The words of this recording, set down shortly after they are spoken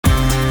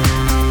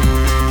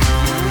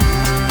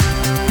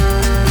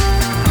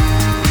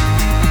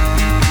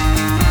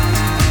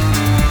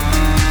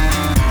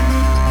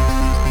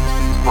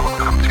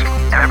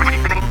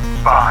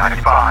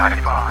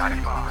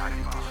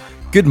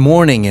Good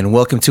morning and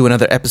welcome to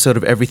another episode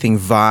of Everything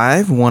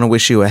Vive. Want to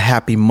wish you a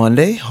happy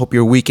Monday. Hope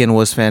your weekend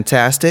was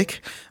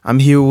fantastic. I'm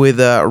here with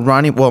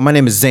Ronnie. Well, my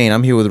name is Zane.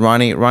 I'm here with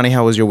Ronnie. Ronnie,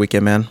 how was your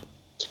weekend, man?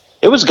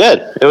 It was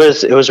good. It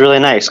was really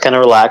nice, kind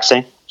of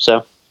relaxing.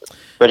 So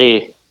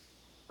ready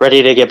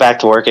to get back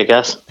to work, I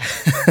guess.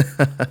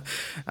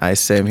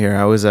 Same here.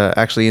 I was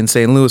actually in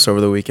St. Louis over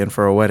the weekend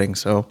for a wedding,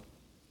 so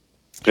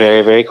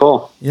very, very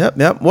cool.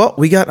 Yep. Well,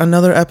 we got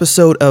another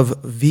episode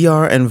of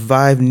VR and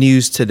Vive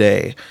news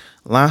today.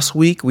 Last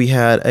week we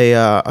had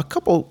a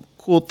couple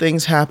cool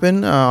things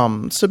happen.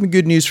 Some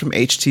good news from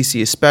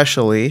HTC,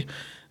 especially.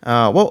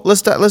 Well,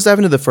 let's dive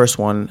into the first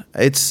one.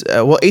 It's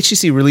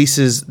HTC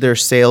releases their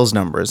sales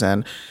numbers,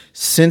 and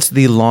since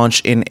the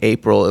launch in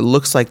April, it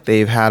looks like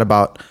they've had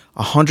about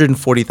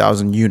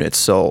 140,000 units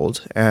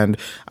sold. And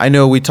I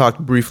know we talked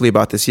briefly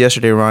about this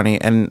yesterday, Ronnie,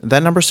 and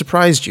that number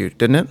surprised you,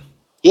 didn't it?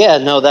 Yeah,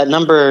 no, that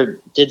number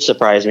did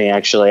surprise me,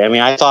 actually. I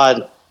mean, I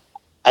thought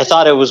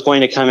it was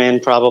going to come in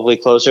probably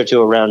closer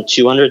to around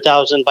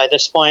 200,000 by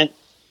this point.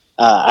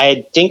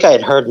 I think I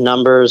had heard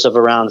numbers of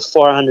around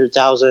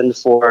 400,000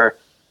 for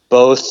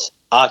both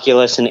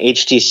Oculus and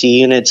HTC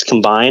units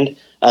combined,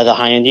 the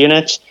high-end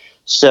units.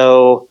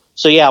 So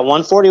yeah,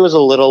 140 was a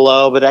little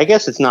low, but I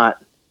guess it's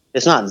not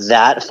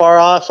that far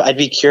off. I'd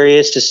be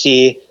curious to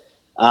see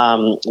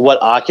what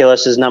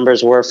Oculus's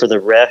numbers were for the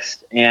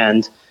Rift,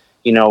 and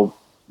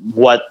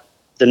what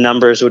the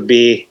numbers would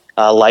be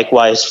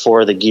likewise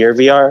for the Gear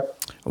VR.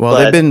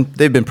 Well,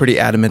 they've been pretty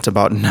adamant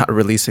about not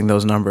releasing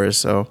those numbers,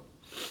 so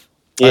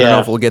I don't know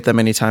if we'll get them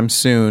anytime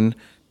soon.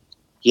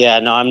 Yeah,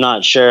 no, I'm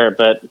not sure,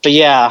 but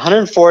yeah,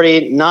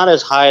 140, not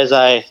as high as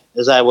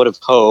I would have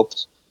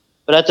hoped,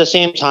 but at the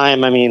same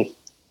time, there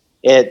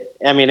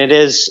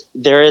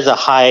is a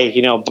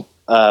high,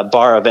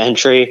 bar of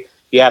entry.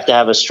 You have to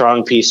have a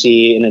strong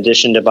PC in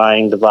addition to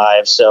buying the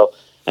Vive. So,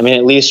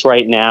 at least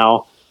right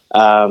now,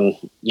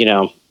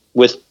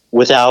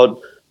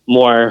 without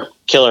more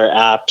killer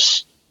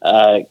apps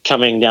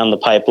coming down the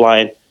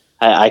pipeline,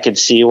 I could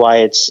see why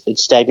it's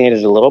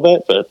stagnated a little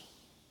bit, but.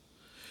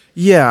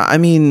 Yeah,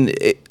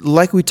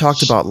 like we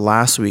talked about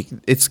last week,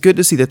 it's good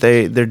to see that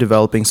they're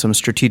developing some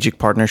strategic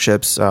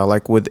partnerships,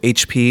 like with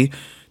HP,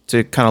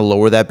 to kind of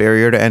lower that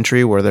barrier to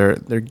entry, where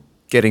they're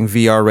getting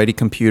VR ready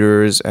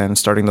computers and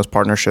starting those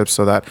partnerships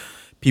so that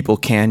people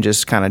can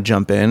just kind of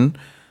jump in.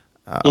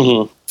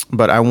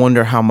 But I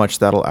wonder how much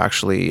that'll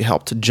actually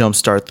help to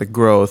jumpstart the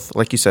growth.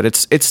 Like you said,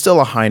 it's still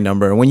a high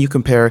number, and when you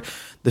compare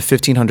the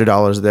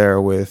 $1,500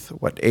 there with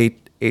what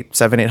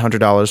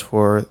 $800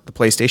 for the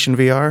PlayStation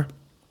VR.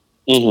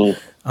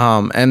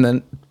 And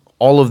then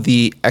all of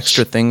the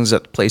extra things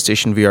that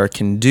PlayStation VR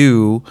can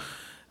do,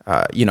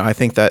 I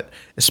think that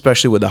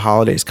especially with the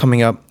holidays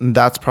coming up,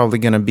 that's probably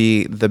going to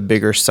be the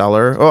bigger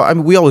seller. Well,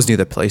 we always knew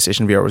that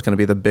PlayStation VR was going to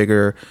be the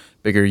bigger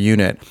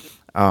unit.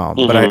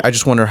 But I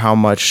just wonder how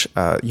much,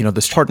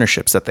 these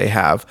partnerships that they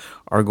have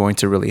are going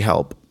to really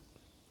help.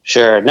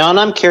 Sure. No, and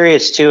I'm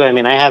curious too. I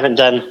haven't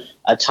done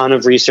a ton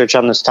of research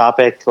on this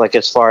topic, like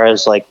as far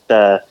as what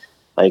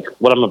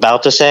I'm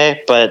about to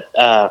say, but,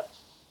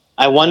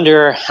 I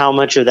wonder how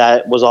much of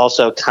that was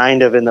also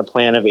kind of in the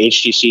plan of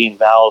HTC and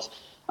Valve,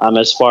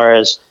 as far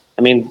as,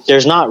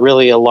 there's not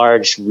really a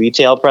large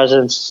retail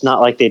presence. It's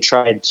not like they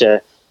tried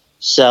to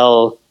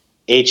sell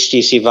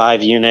HTC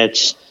Vive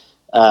units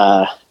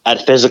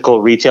at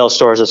physical retail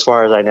stores, as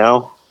far as I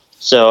know.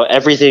 So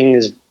everything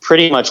is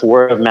pretty much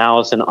word of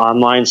mouth and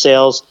online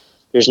sales.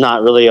 There's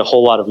not really a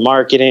whole lot of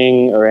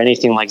marketing or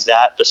anything like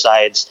that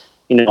besides,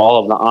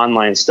 all of the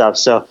online stuff.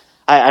 So,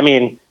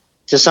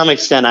 to some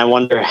extent, I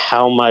wonder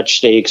how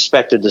much they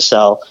expected to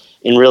sell,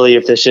 and really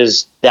if this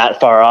is that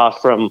far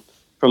off from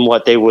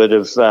what they would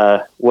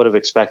have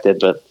expected.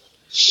 But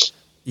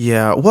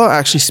yeah, well,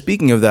 actually,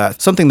 speaking of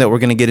that, something that we're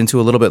going to get into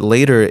a little bit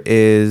later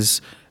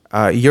is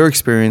your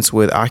experience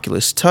with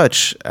Oculus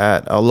Touch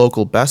at a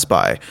local Best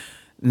Buy.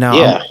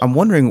 Now, I'm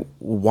wondering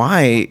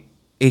why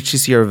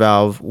HTC or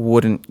Valve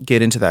wouldn't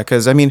get into that,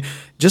 because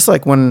just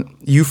like when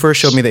you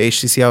first showed me the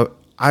HTC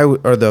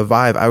or the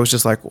Vive, I was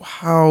just like,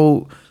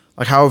 how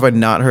have I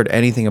not heard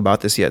anything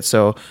about this yet?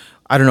 So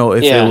I don't know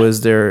if it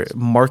was their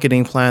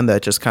marketing plan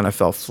that just kind of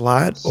fell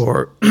flat,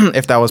 or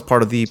if that was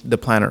part of the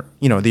plan, or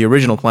the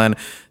original plan,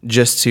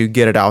 just to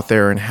get it out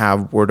there and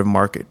have word of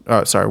mouth be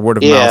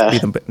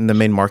the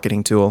main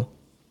marketing tool.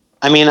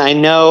 I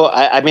know.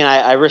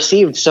 I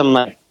received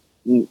some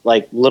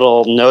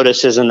little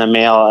notices in the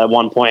mail at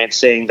one point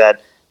saying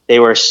that they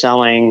were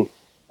selling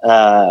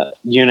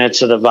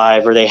units of the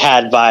Vive, or they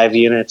had Vive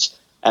units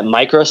at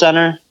Micro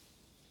Center.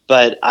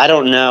 But I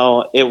don't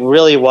know. It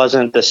really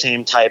wasn't the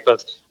same type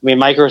of.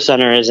 Micro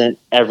Center isn't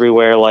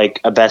everywhere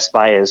like a Best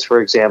Buy is, for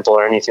example,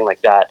 or anything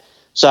like that.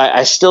 So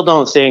I still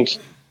don't think.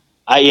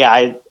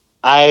 I'd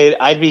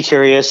be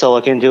curious to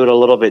look into it a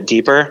little bit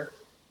deeper.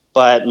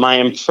 But my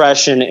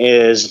impression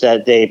is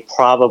that they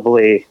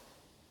probably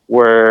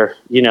were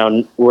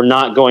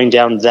not going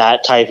down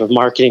that type of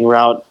marketing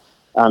route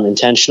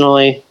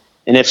intentionally.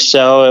 And if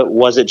so,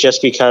 was it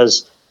just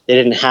because they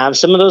didn't have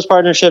some of those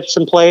partnerships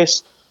in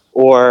place?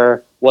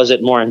 or was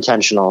it more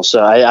intentional?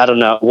 So I don't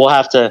know. We'll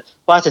have to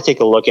take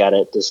a look at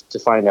it to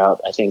find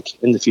out, I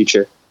think, in the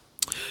future.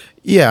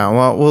 Yeah,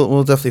 well,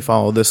 we'll definitely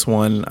follow this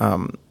one.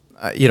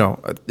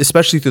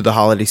 Especially through the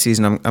holiday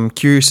season. I'm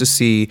curious to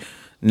see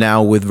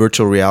now with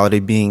virtual reality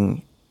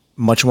being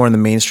much more in the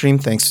mainstream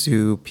thanks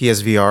to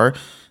PSVR.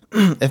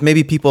 If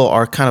maybe people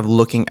are kind of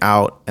looking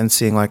out and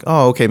seeing like,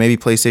 oh, okay, maybe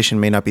PlayStation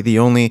may not be the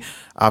only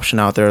option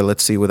out there.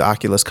 Let's see with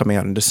Oculus coming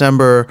out in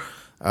December.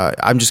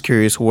 I'm just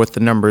curious what the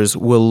numbers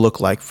will look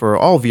like for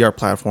all VR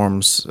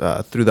platforms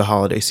through the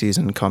holiday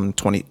season come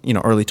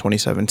early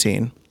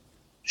 2017.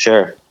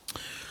 Sure.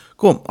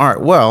 Cool. All right.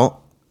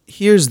 Well,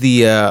 here's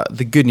the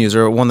good news,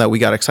 or one that we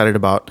got excited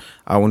about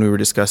when we were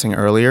discussing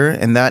earlier,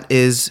 and that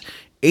is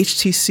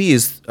HTC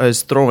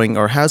is throwing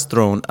or has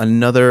thrown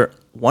another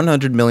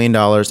 $100 million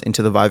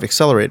into the Vive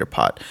Accelerator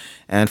pot.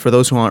 And for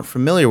those who aren't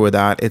familiar with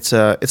that, it's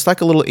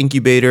like a little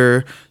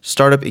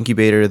startup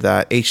incubator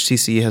that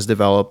HTC has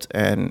developed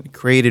and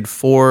created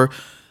for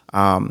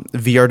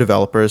VR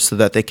developers so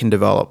that they can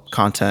develop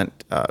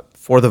content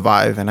for the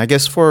Vive, and I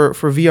guess for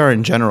VR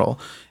in general.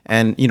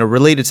 And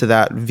related to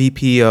that,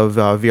 VP of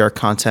VR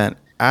content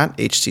at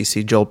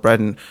HTC, Joel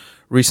Breton,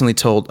 recently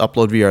told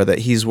Upload VR that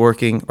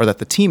that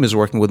the team is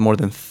working with more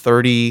than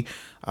 30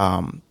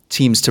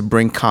 teams to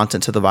bring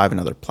content to the Vive and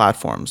other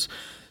platforms.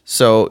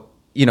 So,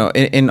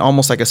 in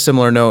almost like a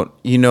similar note,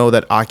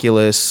 that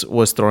Oculus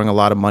was throwing a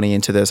lot of money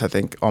into this, I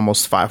think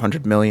almost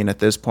 $500 million at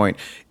this point.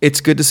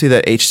 It's good to see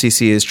that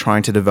HTC is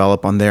trying to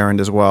develop on their end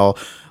as well,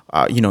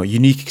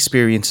 unique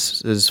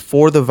experiences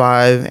for the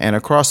Vive and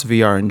across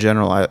VR in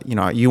general.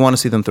 You want to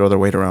see them throw their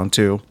weight around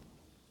too.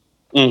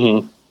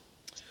 Mm-hmm.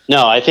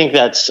 No, I think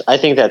that's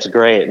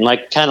great. And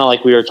kind of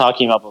like we were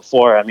talking about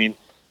before, I mean,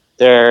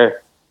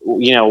 there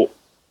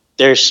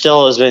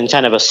still has been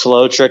kind of a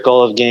slow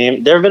trickle of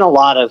game. There have been a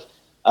lot of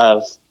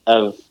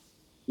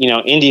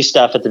indie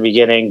stuff at the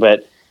beginning,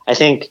 but I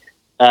think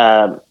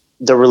the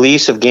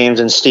release of games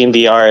in Steam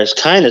VR has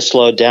kind of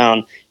slowed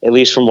down, at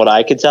least from what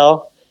I could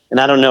tell. And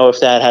I don't know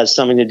if that has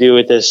something to do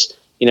with this,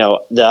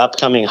 the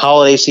upcoming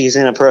holiday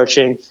season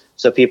approaching,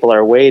 so people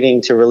are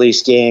waiting to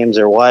release games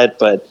or what.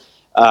 But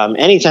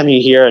anytime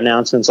you hear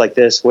announcements like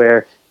this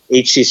where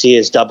HTC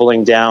is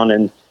doubling down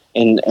and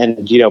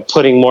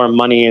putting more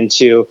money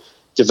into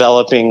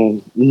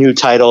developing new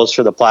titles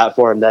for the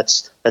platform,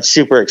 that's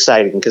super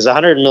exciting, because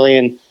 $100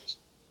 million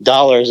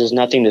is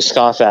nothing to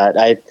scoff at.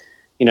 I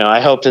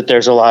hope that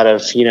there's a lot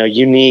of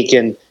unique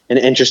and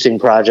interesting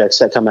projects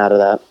that come out of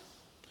that.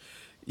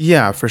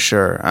 Yeah, for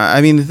sure. I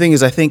mean, the thing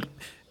is, I think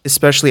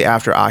especially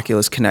after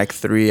Oculus Connect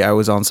 3, I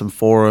was on some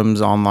forums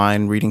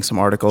online reading some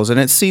articles, and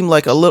it seemed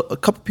like a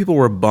couple people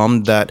were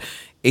bummed that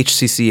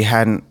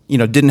HTC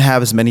didn't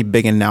have as many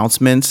big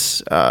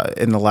announcements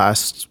in the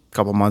last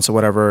couple months or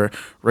whatever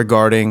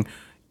regarding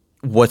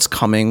what's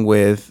coming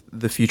with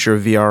the future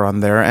of VR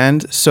on their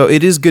end. So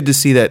it is good to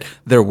see that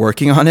they're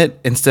working on it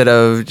instead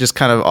of just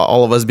kind of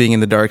all of us being in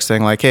the dark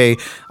saying like, hey,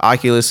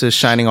 Oculus is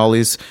shining all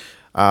these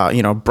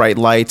bright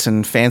lights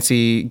and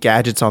fancy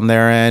gadgets on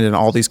their end and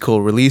all these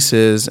cool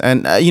releases.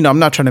 And, I'm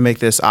not trying to make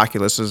this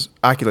Oculus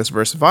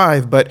versus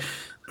Vive, but,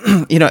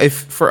 if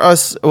for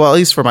us, well, at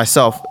least for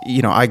myself,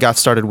 I got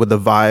started with the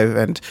Vive,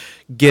 and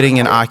getting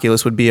an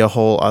Oculus would be a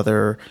whole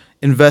other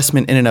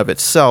investment in and of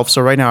itself.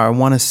 So right now I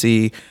want to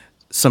see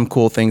some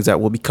cool things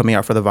that will be coming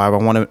out for the Vive.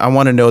 I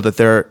want to know that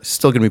they're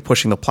still going to be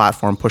pushing the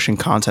platform, pushing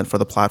content for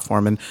the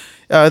platform. And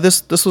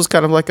this was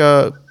kind of like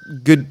a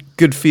good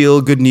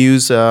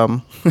news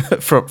from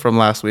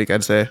last week,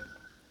 I'd say.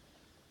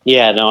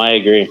 Yeah, no, I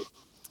agree.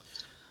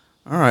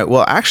 All right.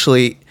 Well,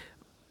 actually,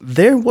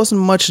 there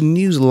wasn't much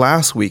news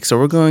last week, so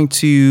we're going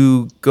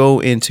to go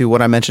into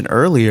what I mentioned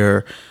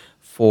earlier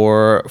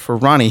for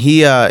Ronnie.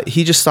 He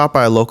just stopped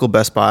by a local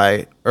Best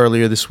Buy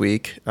earlier this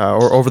week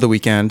or over the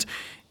weekend,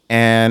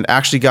 and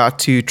actually got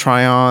to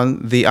try on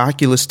the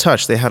Oculus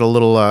Touch. They had a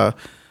little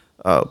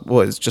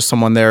was just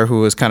someone there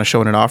who was kind of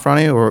showing it off,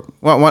 Ronnie? Or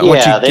why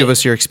don't you give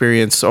us your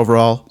experience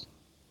overall?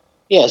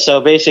 Yeah,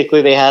 so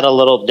basically they had a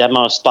little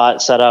demo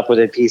spot set up with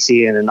a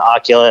PC and an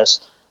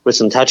Oculus with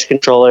some touch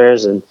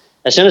controllers. And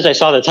as soon as I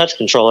saw the touch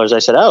controllers, I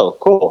said, oh,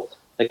 cool.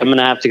 I'm going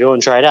to have to go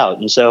and try it out.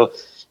 And so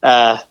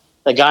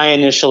the guy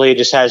initially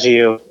just has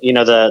you,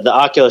 the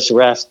Oculus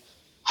Rift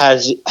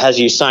has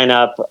you sign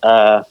up,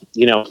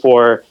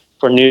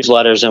 for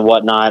newsletters and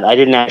whatnot. I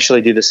didn't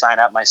actually do the sign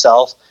up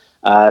myself.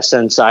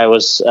 Since I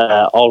was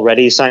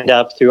already signed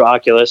up through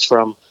Oculus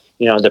from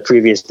the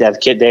previous dev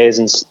kit days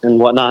and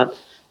whatnot,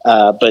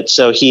 but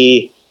so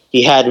he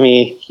had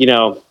me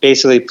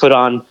basically put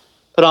on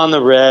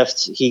the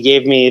Rift. He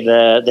gave me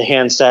the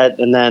handset,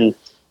 and then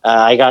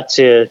I got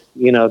to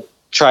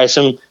try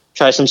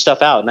some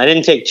stuff out. And I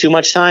didn't take too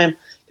much time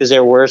because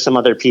there were some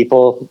other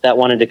people that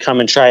wanted to come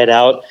and try it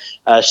out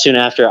soon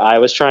after I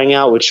was trying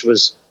out, which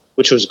was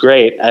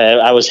great.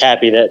 I was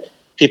happy that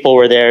people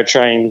were there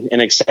trying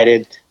and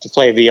excited to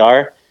play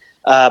VR.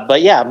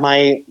 But yeah,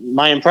 my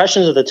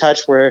impressions of the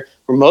Touch were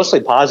mostly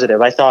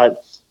positive. I thought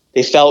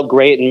they felt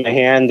great in my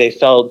hand. They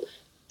felt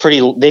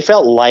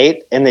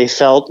light, and they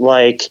felt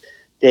like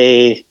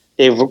they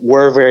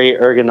were very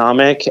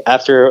ergonomic.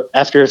 After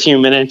a few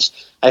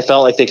minutes, I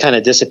felt like they kind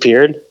of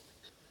disappeared.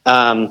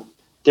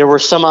 There were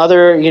some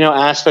other,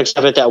 aspects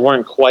of it that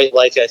weren't quite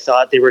like I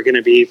thought they were going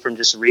to be from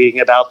just reading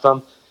about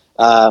them.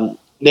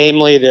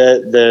 Namely,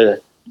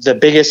 the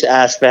biggest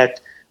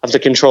aspect of the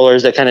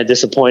controllers that kind of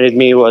disappointed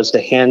me was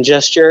the hand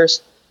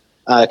gestures.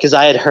 Because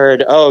I had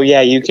heard, oh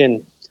yeah, you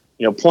can,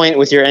 point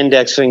with your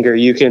index finger,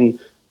 you can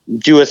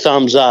do a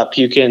thumbs up,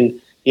 you can,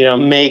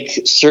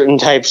 make certain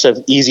types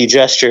of easy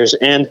gestures.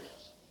 And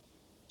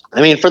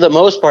I mean, for the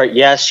most part,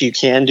 yes, you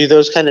can do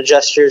those kind of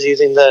gestures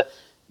using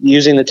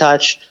the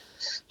touch.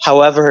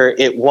 However,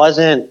 it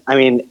wasn't, I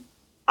mean,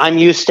 I'm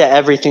used to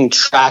everything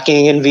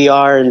tracking in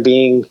VR and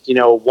being,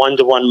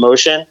 one-to-one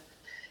motion.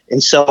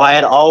 And so I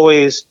had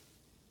always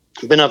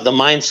been of the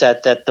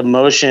mindset that the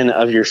motion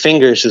of your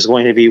fingers is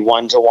going to be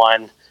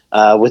one-to-one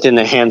within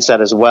the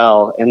handset as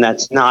well. And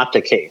that's not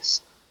the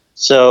case.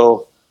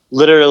 So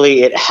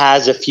literally it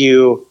has a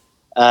few,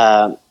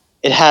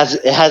 it has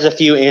a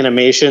few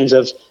animations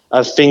of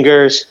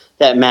fingers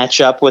that match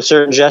up with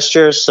certain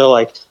gestures. So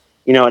like,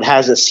 it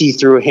has a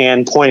see-through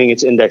hand pointing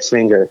its index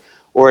finger,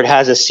 or it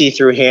has a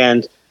see-through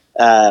hand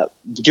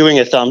doing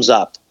a thumbs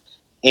up.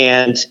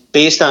 And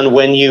based on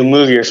when you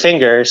move your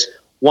fingers,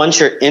 once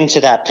you're into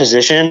that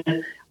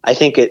position, I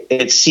think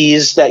it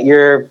sees that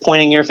you're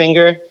pointing your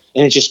finger,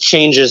 and it just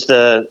changes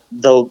the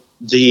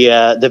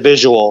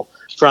visual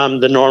from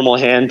the normal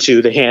hand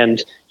to the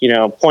hand,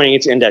 pointing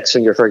its index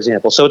finger, for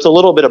example. So it's a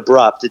little bit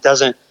abrupt. It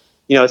doesn't,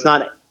 it's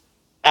not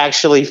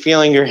actually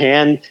feeling your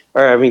hand,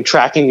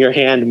 tracking your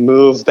hand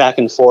move back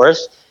and forth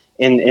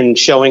and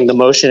showing the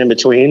motion in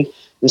between.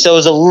 And so it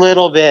was a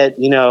little bit,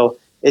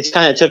 it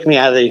kind of took me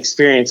out of the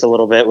experience a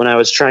little bit when I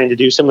was trying to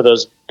do some of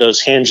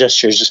those hand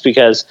gestures, just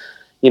because,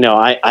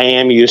 I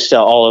am used to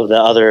all of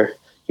the other,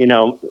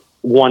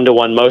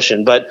 one-to-one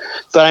motion. But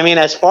I mean,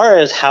 as far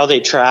as how they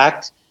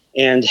tracked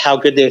and how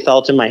good they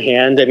felt in my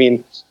hand, I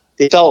mean,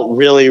 they felt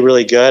really,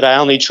 really good. I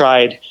only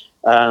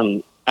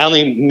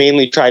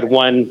mainly tried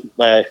one,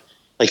 like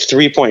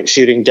 3-point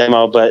shooting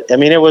demo, but I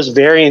mean, it was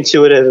very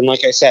intuitive. And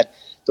like I said,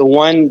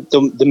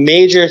 the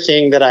major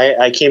thing that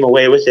I came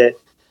away with it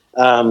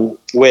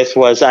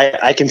was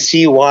I can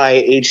see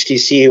why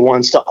HTC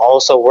wants to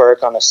also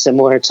work on a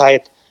similar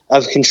type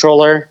of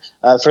controller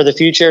for the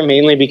future,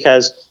 mainly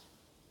because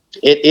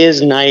it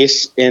is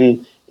nice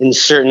in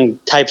certain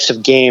types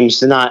of games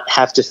to not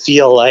have to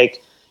feel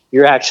like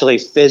you're actually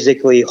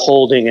physically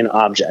holding an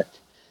object.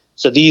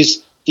 So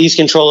these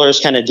controllers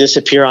kind of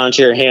disappear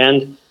onto your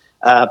hand.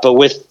 But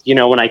with,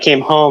 when I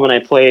came home and I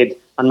played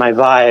on my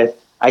Vive,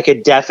 I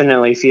could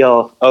definitely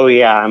feel, oh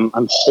yeah,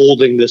 I'm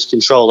holding this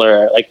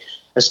controller. Like,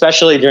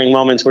 especially during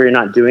moments where you're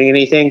not doing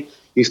anything,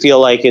 you feel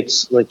like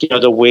it's like,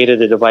 the weight of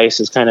the device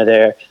is kind of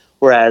there.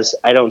 Whereas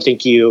I don't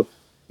think you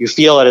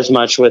feel it as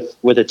much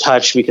with a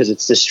touch because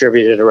it's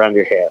distributed around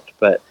your hand.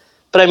 But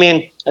I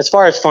mean, as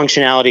far as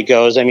functionality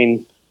goes, I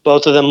mean,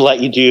 both of them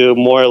let you do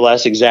more or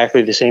less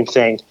exactly the same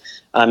thing.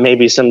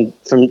 Maybe some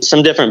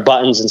different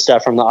buttons and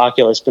stuff from the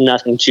Oculus, but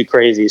nothing too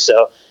crazy.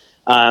 So,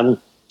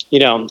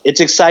 it's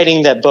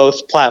exciting that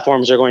both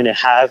platforms are going to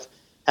have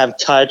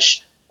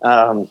touch.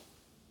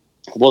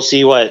 We'll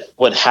see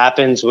what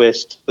happens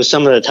with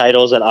some of the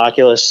titles that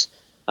Oculus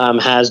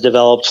has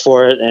developed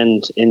for it,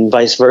 and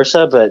vice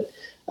versa. But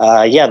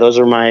yeah, those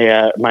are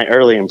my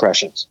early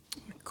impressions.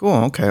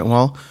 Cool. Okay.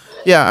 Well,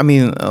 yeah. I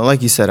mean,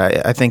 like you said,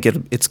 I think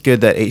it's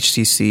good that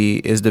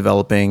HTC is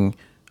developing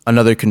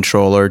another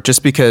controller,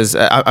 just because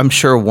I'm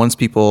sure once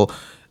people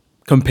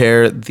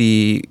compare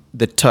the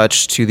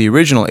touch to the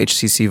original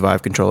HTC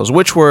Vive controllers,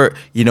 which were,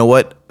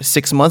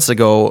 6 months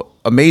ago,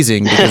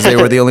 amazing because they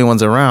were the only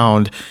ones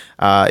around.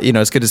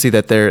 It's good to see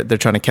that they're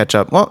trying to catch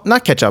up. Well,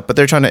 not catch up, but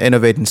they're trying to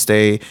innovate and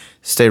stay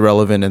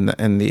relevant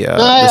in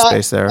the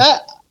space there.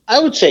 I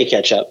would say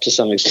catch up to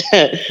some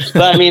extent,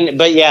 but I mean,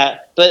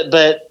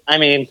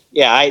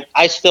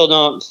 I still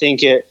don't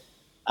think it.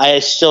 I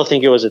still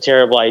think it was a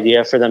terrible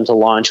idea for them to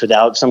launch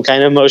without some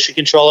kind of motion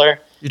controller.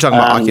 You're talking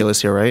about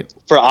Oculus here, right?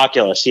 For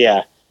Oculus,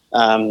 yeah.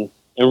 And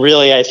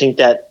really, I think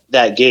that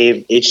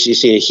gave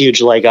HTC a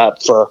huge leg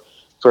up for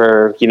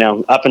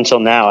up until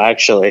now,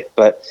 actually.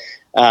 But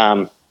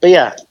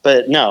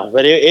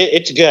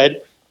it's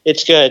good.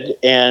 It's good,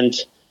 and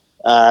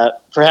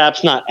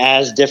perhaps not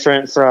as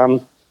different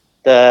from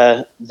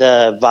the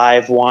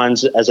Vive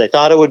wands as I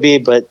thought it would be,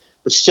 but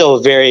still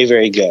very,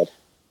 very good.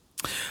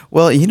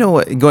 Well,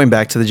 going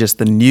back to just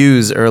the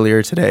news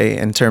earlier today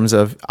in terms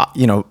of,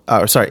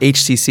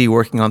 HTC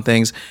working on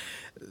things,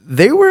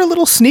 they were a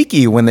little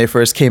sneaky when they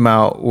first came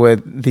out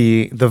with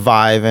the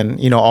Vive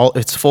and, all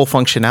its full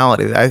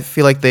functionality. I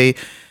feel like they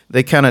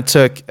kind of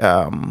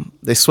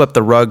they swept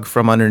the rug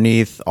from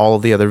underneath all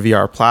of the other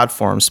VR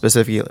platforms,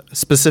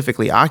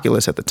 specifically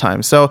Oculus at the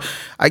time. So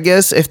I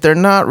guess if they're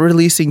not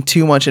releasing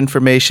too much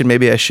information,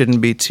 maybe I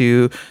shouldn't be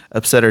too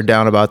upset or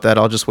down about that.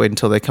 I'll just wait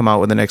until they come out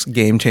with the next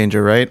game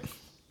changer, right?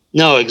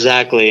 No,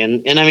 exactly.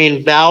 And I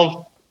mean,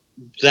 Valve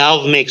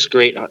makes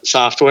great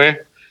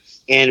software,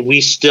 and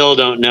we still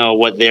don't know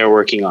what they're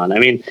working on. I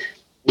mean,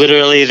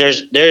 Literally,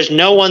 there's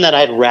no one that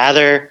I'd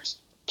rather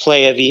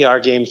play a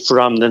VR game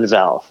from than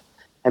Valve.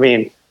 I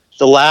mean,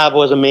 the lab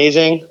was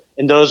amazing,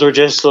 and those were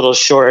just little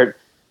short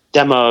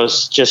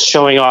demos just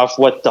showing off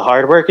what the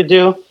hardware could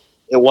do.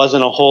 It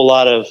wasn't a whole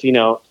lot of,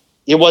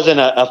 it wasn't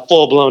a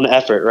full-blown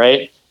effort,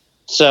 right?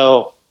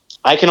 So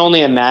I can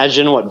only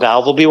imagine what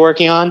Valve will be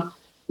working on.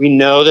 We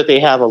know that they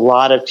have a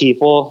lot of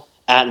people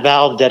at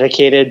Valve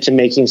dedicated to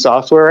making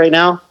software right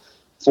now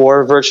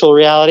for virtual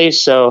reality.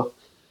 So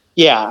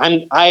yeah,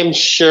 I'm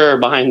sure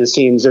behind the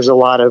scenes there's a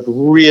lot of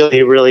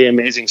really, really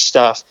amazing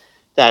stuff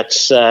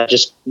that's they're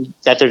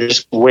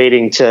just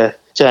waiting to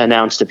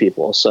announce to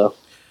people. So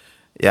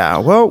yeah,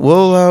 well,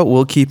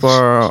 we'll keep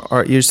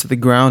our ears to the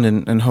ground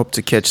and hope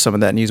to catch some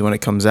of that news when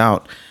it comes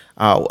out.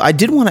 I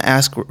did want to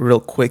ask real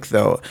quick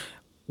though,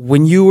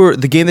 when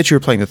the game that you were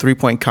playing, the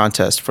 3-point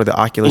contest for the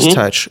Oculus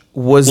Touch,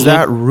 was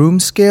that room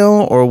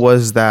scale or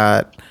was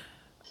that?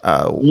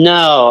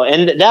 No,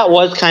 and that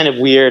was kind of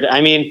weird.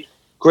 I mean,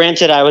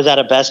 granted, I was at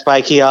a Best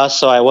Buy kiosk,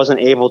 so I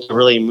wasn't able to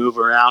really move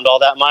around all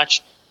that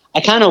much.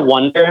 I kind of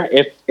wonder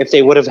if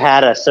they would have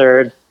had a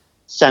third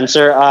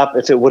sensor up,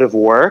 if it would have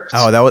worked.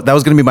 Oh, that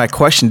was going to be my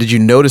question. Did you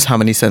notice how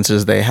many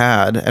sensors they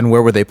had and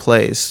where were they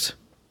placed?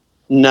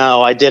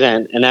 No, I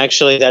didn't. And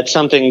actually, that's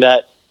something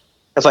that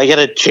if I get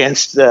a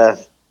chance to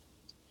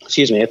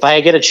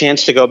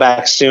go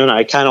back soon,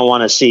 I kind of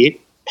want to see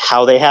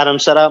how they had them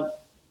set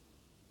up.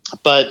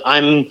 But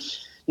I'm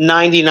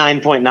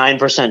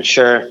 99.9%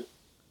 sure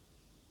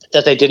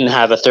that they didn't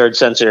have a third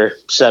sensor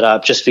set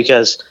up, just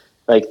because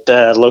like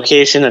the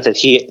location that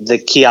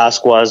the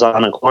kiosk was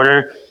on a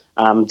corner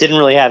didn't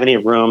really have any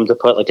room to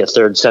put like a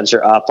third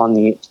sensor up on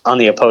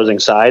the opposing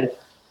side.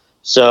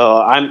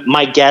 So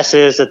my guess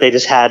is that they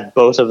just had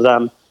both of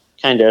them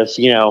kind of,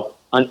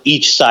 on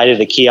each side of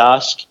the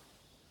kiosk,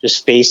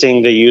 just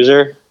facing the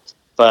user.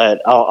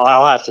 But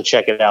I'll have to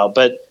check it out.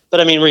 But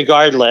I mean,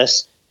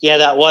 regardless, yeah,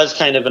 that was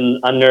kind of an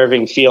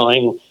unnerving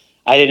feeling.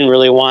 I didn't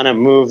really want to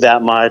move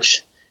that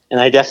much, and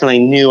I definitely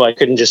knew I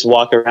couldn't just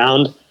walk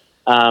around.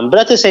 But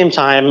at the same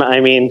time,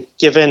 I mean,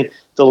 given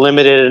the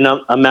limited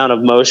amount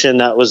of motion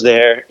that was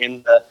there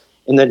in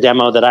the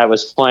demo that I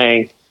was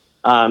playing,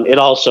 it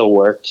also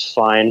worked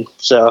fine.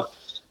 So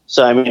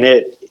I mean,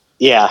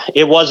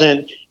 it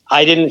wasn't.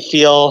 I didn't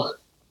feel,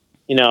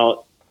 you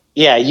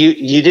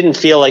didn't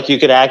feel like you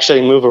could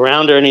actually move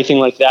around or anything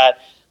like that,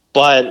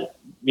 but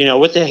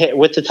with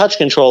the touch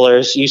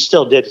controllers, you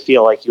still did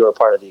feel like you were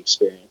part of the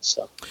experience.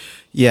 So.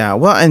 Yeah,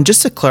 well, and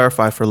just to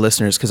clarify for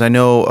listeners, because I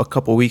know a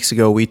couple weeks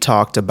ago we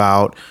talked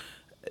about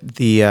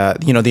the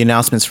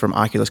announcements from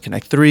Oculus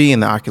Connect 3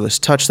 and the Oculus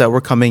Touch that were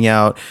coming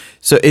out.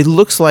 So it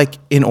looks like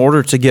in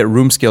order to get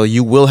room scale,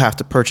 you will have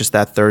to purchase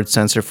that third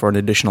sensor for an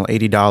additional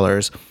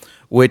 $80,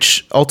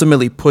 which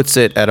ultimately puts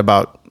it at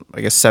about,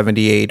 I guess,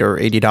 $78 or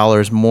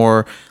 $80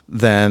 more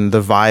than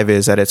the Vive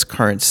is at its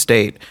current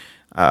state.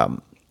 I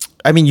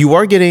mean, you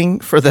are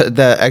getting, for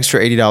the extra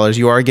 $80,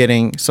 you are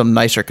getting some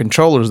nicer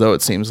controllers, though,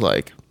 it seems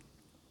like.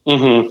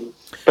 Mm-hmm.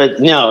 But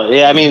no,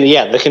 yeah, I mean,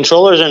 yeah, the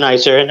controllers are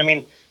nicer. And I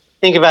mean,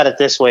 think about it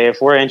this way.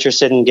 If we're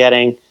interested in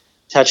getting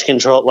touch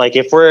control, like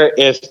if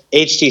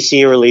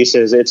HTC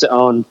releases its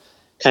own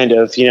kind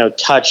of,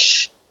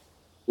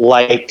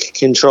 touch-like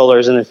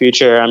controllers in the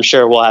future, I'm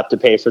sure we'll have to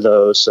pay for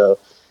those. So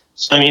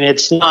I mean,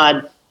 it's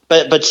not,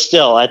 but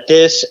still, at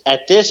this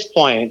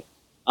point,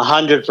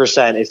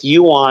 100%, if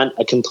you want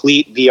a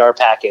complete VR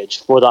package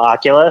for the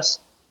Oculus,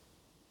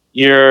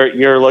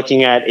 you're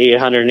looking at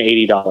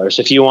 $880.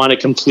 If you want a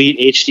complete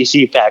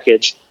HTC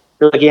package,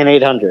 you're looking at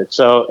 $800.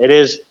 So it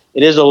is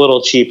a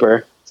little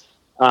cheaper.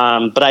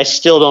 But I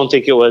still don't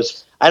think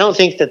I don't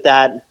think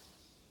that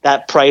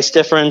price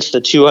difference,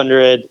 the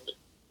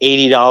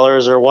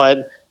 $280 or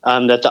what,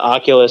 that the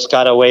Oculus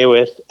got away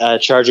with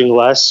charging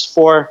less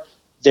for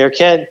their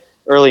kit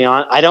early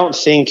on, I don't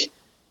think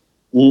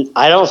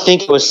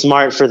it was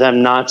smart for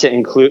them not to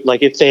include,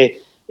 like if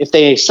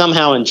they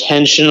somehow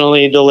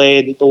intentionally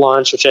delayed the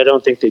launch, which I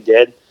don't think they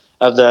did,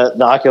 of the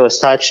Oculus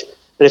Touch,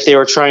 but if they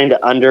were trying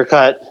to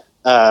undercut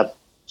the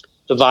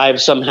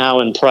Vive somehow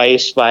in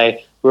price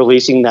by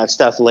releasing that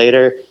stuff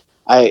later,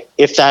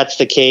 if that's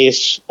the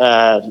case,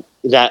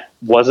 that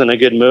wasn't a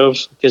good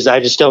move, because I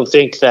just don't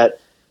think that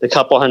the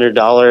couple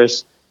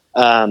 $100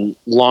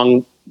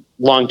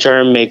 long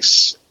term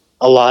makes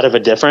a lot of a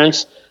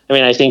difference. I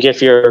mean, I think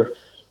if you're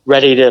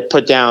ready to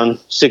put down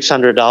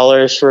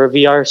 $600 for a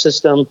VR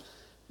system,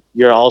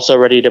 you're also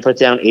ready to put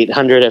down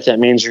 $800 if that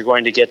means you're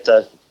going to get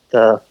the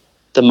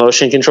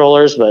motion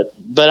controllers. But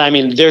I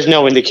mean, there's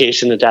no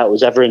indication that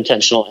was ever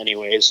intentional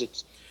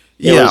anyways.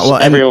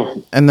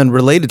 And then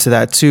related to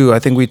that too, I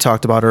think we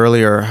talked about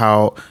earlier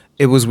how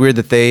it was weird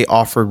that they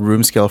offered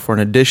room scale for an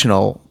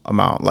additional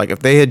amount. Like if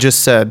they had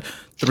just said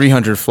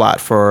 $300 flat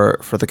for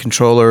the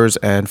controllers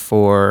and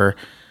for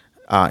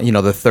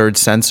the third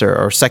sensor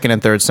or second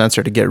and third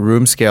sensor to get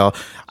room scale,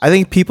 I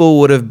think people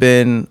would have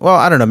been, well,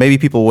 I don't know, maybe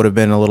people would have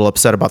been a little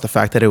upset about the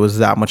fact that it was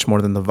that much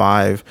more than the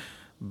Vive.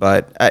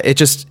 But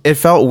it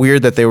felt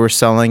weird that they were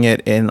selling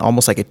it in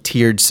almost like a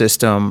tiered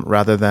system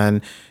rather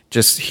than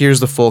just here's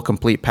the full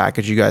complete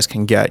package you guys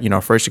can get.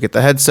 First you get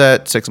the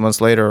headset, 6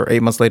 months later or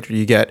 8 months later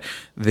you get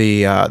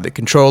the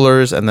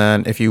controllers, and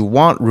then if you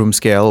want room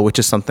scale, which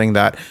is something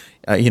that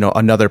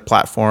another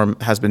platform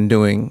has been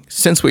doing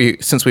since we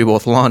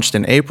both launched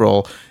in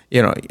April,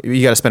 you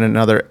got to spend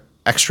another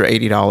extra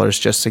 $80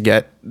 just to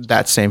get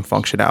that same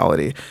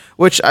functionality.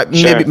 Which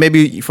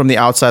maybe from the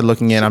outside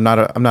looking in, I'm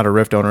not a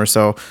Rift owner,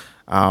 so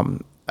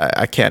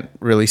I can't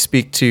really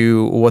speak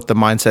to what the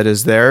mindset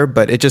is there.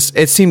 But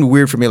it seemed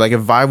weird for me. Like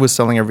if Vive was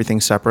selling everything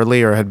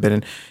separately or had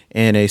been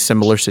in a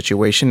similar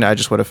situation, I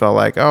just would have felt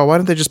like, oh, why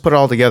don't they just put it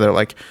all together?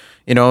 Like,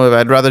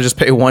 I'd rather just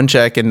pay one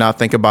check and not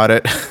think about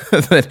it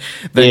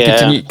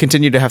than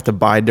continue to have to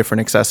buy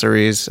different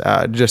accessories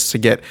just to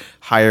get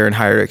higher and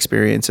higher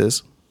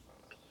experiences.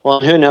 Well,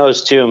 who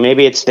knows too?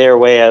 Maybe it's their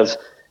way of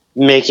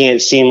making it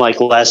seem like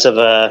less of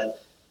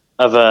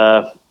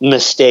a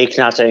mistake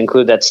not to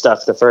include that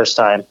stuff the first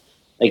time.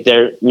 Like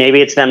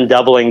maybe it's them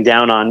doubling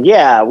down on,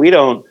 we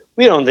don't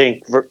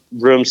think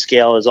room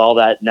scale is all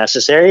that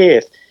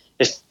necessary.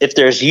 If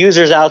there's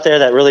users out there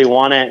that really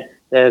want it,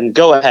 then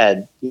go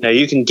ahead.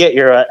 You can get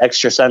your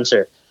extra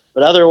sensor.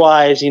 But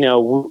otherwise,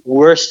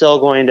 we're still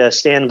going to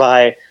stand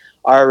by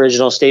our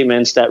original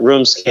statements that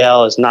room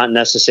scale is not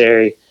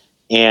necessary.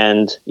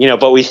 And,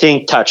 but we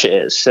think touch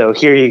is. So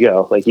here you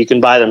go. Like you can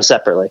buy them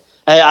separately.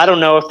 I don't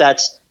know if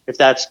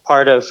that's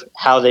part of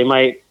how they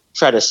might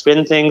try to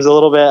spin things a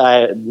little bit. I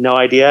have no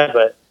idea,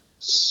 but.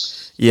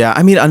 Yeah,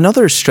 I mean,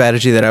 another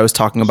strategy that I was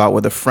talking about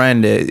with a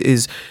friend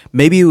is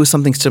maybe it was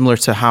something similar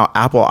to how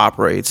Apple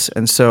operates.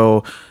 And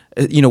so,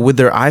 with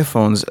their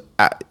iPhones,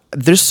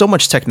 there's so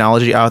much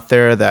technology out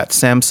there that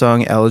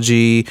Samsung,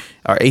 LG,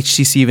 or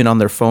HTC even on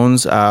their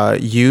phones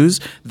use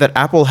that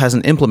Apple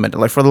hasn't implemented.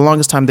 Like for the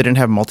longest time, they didn't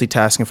have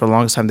multitasking. For the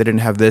longest time, they didn't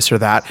have this or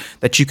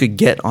that you could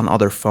get on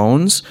other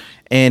phones.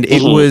 And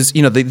it was,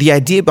 the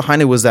idea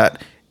behind it was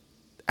that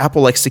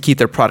Apple likes to keep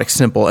their products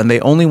simple, and they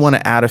only want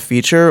to add a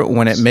feature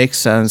when it makes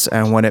sense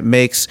and when it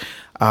makes,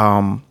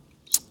 how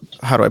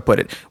do I put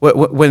it?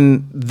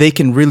 When they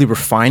can really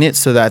refine it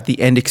so that the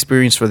end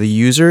experience for the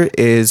user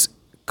is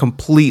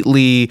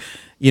completely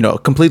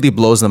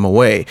blows them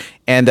away,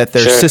 and that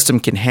their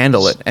system can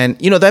handle it. And,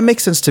 that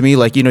makes sense to me.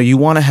 Like, you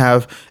want to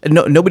have,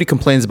 nobody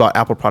complains about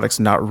Apple products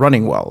not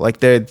running well. Like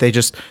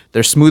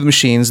they're smooth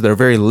machines. They're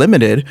very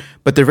limited,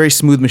 but they're very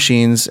smooth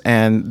machines,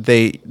 and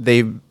they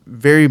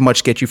very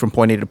much get you from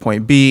point A to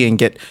point B and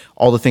get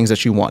all the things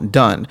that you want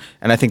done.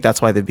 And I think that's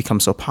why they've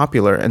become so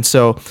popular. And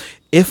so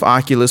if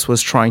Oculus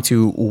was trying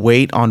to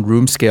wait on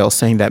room scale,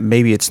 saying that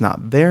maybe it's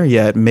not there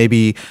yet,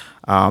 maybe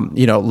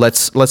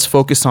let's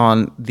focus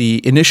on the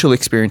initial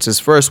experiences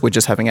first, with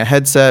just having a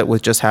headset,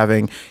 with just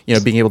having,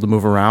 being able to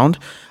move around.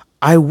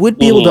 I would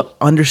be able to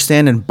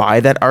understand and buy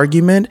that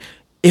argument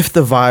if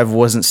the Vive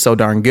wasn't so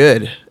darn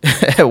good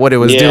at what it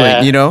was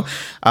doing,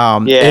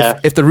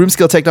 If the room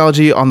scale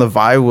technology on the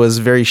Vive was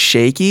very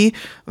shaky,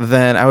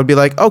 then I would be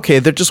like, okay,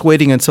 they're just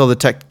waiting until the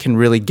tech can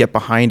really get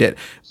behind it.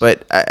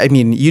 But I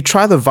mean, you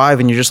try the Vive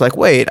and you're just like,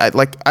 wait,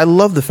 I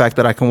love the fact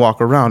that I can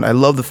walk around. I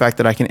love the fact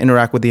that I can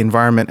interact with the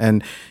environment,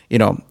 and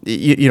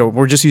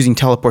we're just using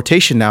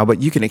teleportation now, but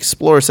you can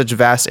explore such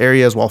vast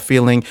areas while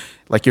feeling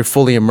like you're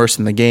fully immersed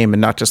in the game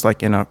and not just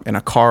like in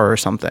a car or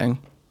something.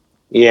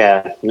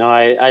 Yeah, no,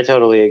 I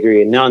totally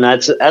agree. No, and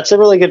that's a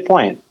really good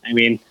point. I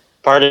mean,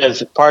 part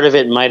of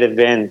it might have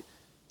been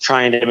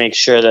trying to make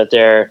sure that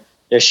their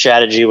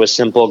strategy was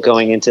simple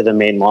going into the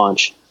main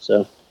launch.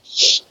 So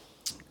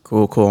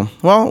cool.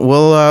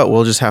 Well,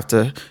 we'll just have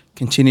to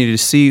continue to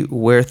see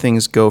where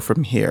things go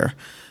from here.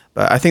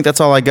 But I think that's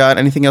all I got.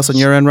 Anything else on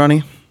your end,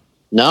 Ronnie?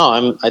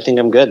 No, I think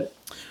I'm good.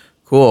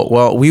 Cool.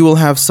 Well, we will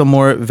have some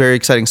more very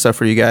exciting stuff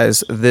for you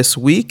guys this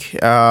week.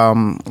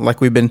 Like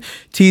we've been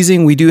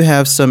teasing, we do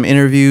have some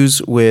interviews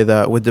with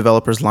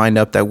developers lined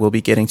up that we'll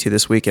be getting to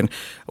this week, and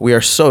we are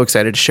so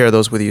excited to share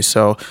those with you.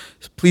 So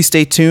please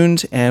stay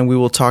tuned, and we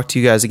will talk to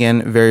you guys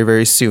again very,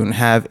 very soon.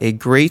 Have a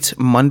great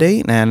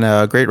Monday and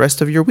a great rest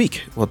of your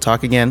week. We'll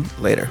talk again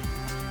later.